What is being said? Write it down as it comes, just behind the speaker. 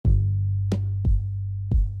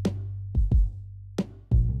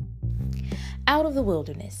Out of the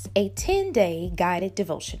Wilderness, a 10-day guided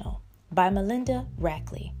devotional by Melinda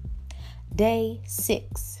Rackley. Day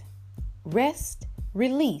 6. Rest,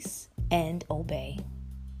 release, and obey.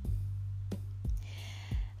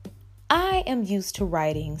 I am used to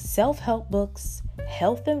writing self-help books,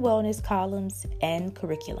 health and wellness columns, and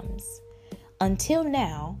curriculums. Until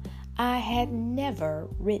now, I had never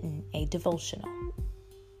written a devotional.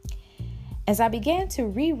 As I began to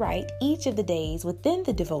rewrite each of the days within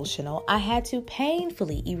the devotional, I had to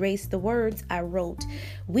painfully erase the words I wrote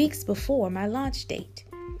weeks before my launch date.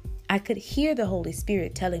 I could hear the Holy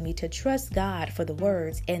Spirit telling me to trust God for the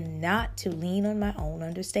words and not to lean on my own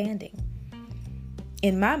understanding.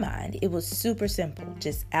 In my mind, it was super simple.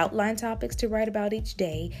 Just outline topics to write about each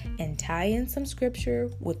day and tie in some scripture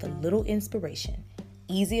with a little inspiration.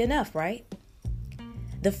 Easy enough, right?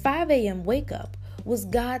 The 5 a.m. wake up was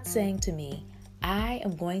God saying to me, I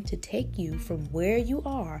am going to take you from where you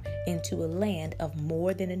are into a land of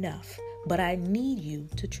more than enough, but I need you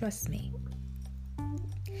to trust me.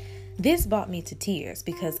 This brought me to tears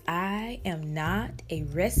because I am not a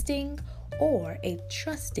resting or a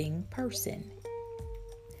trusting person.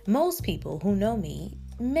 Most people who know me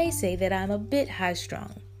may say that I'm a bit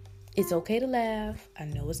high-strung. It's okay to laugh. I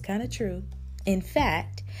know it's kind of true. In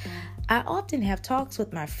fact, I often have talks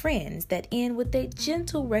with my friends that end with a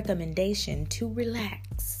gentle recommendation to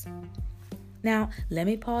relax. Now, let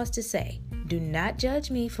me pause to say, do not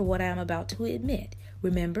judge me for what I am about to admit.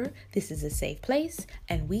 Remember, this is a safe place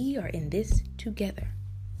and we are in this together.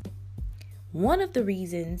 One of the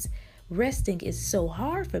reasons resting is so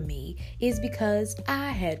hard for me is because I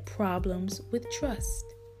had problems with trust.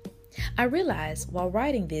 I realized while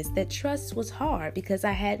writing this that trust was hard because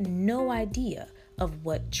I had no idea of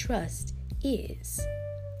what trust is.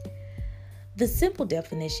 The simple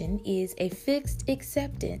definition is a fixed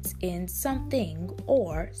acceptance in something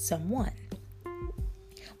or someone.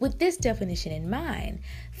 With this definition in mind,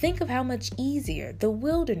 think of how much easier the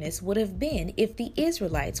wilderness would have been if the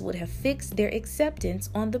Israelites would have fixed their acceptance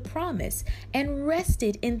on the promise and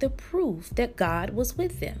rested in the proof that God was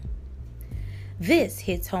with them. This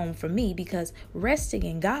hits home for me because resting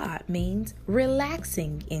in God means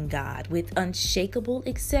relaxing in God with unshakable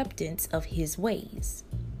acceptance of His ways.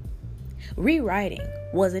 Rewriting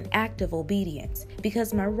was an act of obedience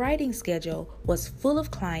because my writing schedule was full of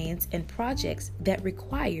clients and projects that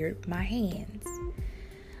required my hands.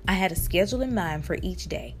 I had a schedule in mind for each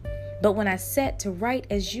day, but when I sat to write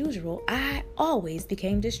as usual, I always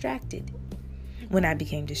became distracted. When I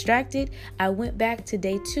became distracted, I went back to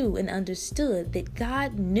day 2 and understood that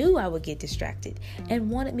God knew I would get distracted and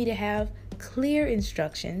wanted me to have clear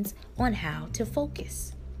instructions on how to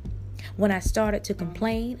focus. When I started to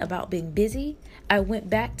complain about being busy, I went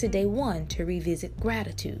back to day 1 to revisit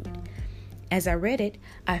gratitude. As I read it,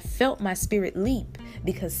 I felt my spirit leap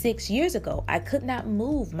because 6 years ago, I could not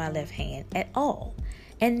move my left hand at all.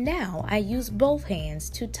 And now I use both hands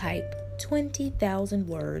to type 20,000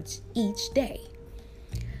 words each day.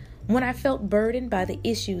 When I felt burdened by the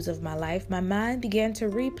issues of my life, my mind began to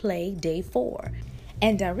replay day 4,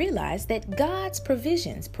 and I realized that God's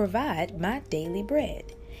provisions provide my daily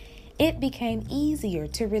bread. It became easier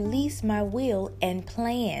to release my will and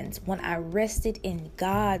plans when I rested in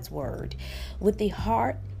God's word with the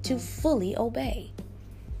heart to fully obey.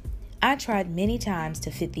 I tried many times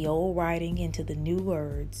to fit the old writing into the new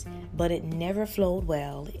words, but it never flowed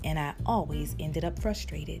well, and I always ended up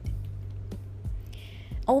frustrated.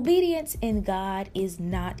 Obedience in God is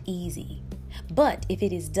not easy, but if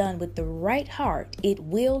it is done with the right heart, it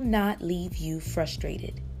will not leave you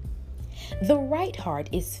frustrated. The right heart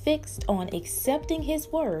is fixed on accepting His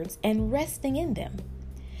words and resting in them.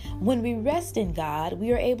 When we rest in God,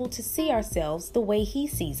 we are able to see ourselves the way He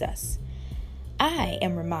sees us. I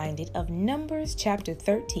am reminded of Numbers chapter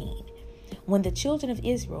 13, when the children of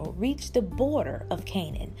Israel reached the border of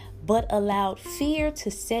Canaan, but allowed fear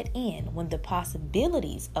to set in when the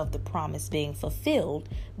possibilities of the promise being fulfilled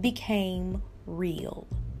became real.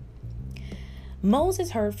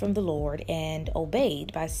 Moses heard from the Lord and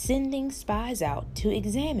obeyed by sending spies out to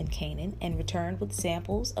examine Canaan and returned with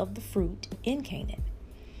samples of the fruit in Canaan.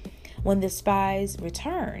 When the spies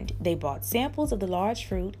returned, they brought samples of the large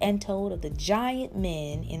fruit and told of the giant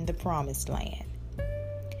men in the promised land.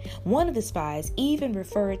 One of the spies even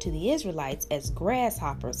referred to the Israelites as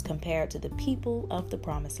grasshoppers compared to the people of the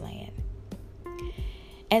promised land.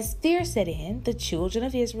 As fear set in, the children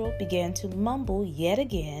of Israel began to mumble yet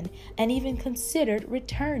again and even considered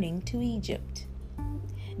returning to Egypt.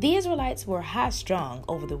 The Israelites were high-strung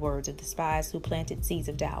over the words of the spies who planted seeds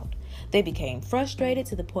of doubt. They became frustrated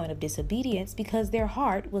to the point of disobedience because their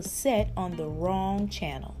heart was set on the wrong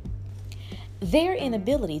channel. Their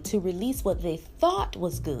inability to release what they thought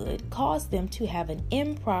was good caused them to have an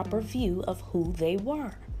improper view of who they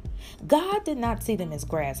were. God did not see them as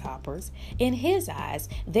grasshoppers. In His eyes,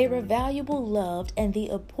 they were valuable, loved, and the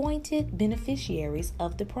appointed beneficiaries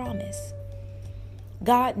of the promise.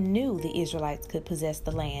 God knew the Israelites could possess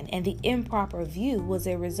the land, and the improper view was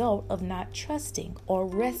a result of not trusting or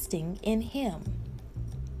resting in Him.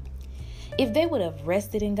 If they would have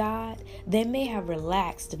rested in God, they may have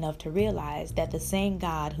relaxed enough to realize that the same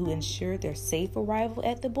God who ensured their safe arrival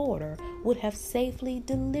at the border would have safely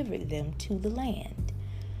delivered them to the land.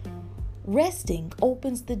 Resting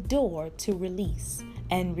opens the door to release,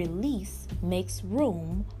 and release makes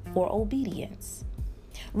room for obedience.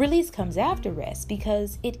 Release comes after rest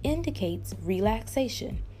because it indicates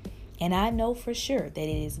relaxation, and I know for sure that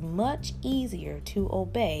it is much easier to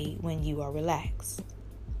obey when you are relaxed.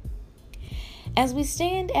 As we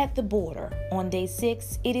stand at the border on day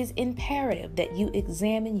 6, it is imperative that you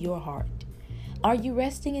examine your heart. Are you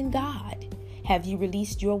resting in God? Have you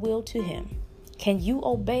released your will to Him? Can you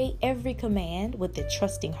obey every command with a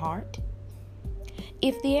trusting heart?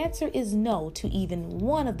 If the answer is no to even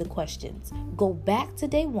one of the questions, go back to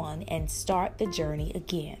day 1 and start the journey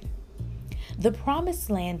again. The promised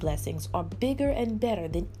land blessings are bigger and better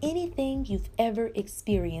than anything you've ever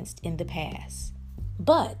experienced in the past.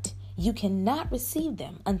 But you cannot receive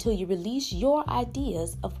them until you release your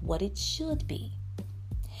ideas of what it should be.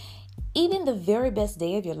 Even the very best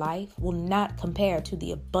day of your life will not compare to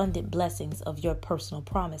the abundant blessings of your personal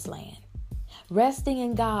promised land. Resting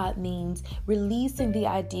in God means releasing the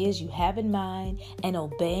ideas you have in mind and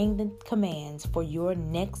obeying the commands for your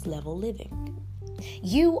next level living.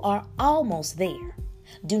 You are almost there.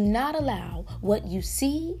 Do not allow what you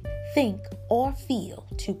see, think, or feel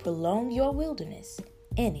to prolong your wilderness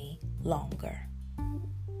any longer.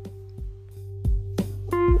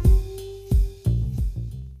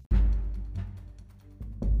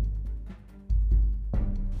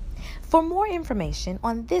 For more information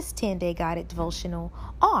on this 10-day guided devotional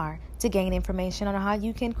or to gain information on how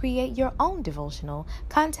you can create your own devotional,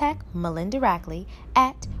 contact Melinda Rackley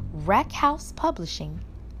at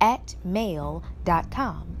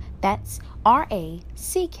rackhouse.publishing@mail.com. That's RACKHOUSE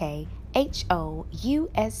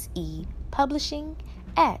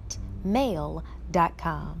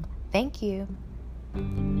publishing@mail.com. Thank you.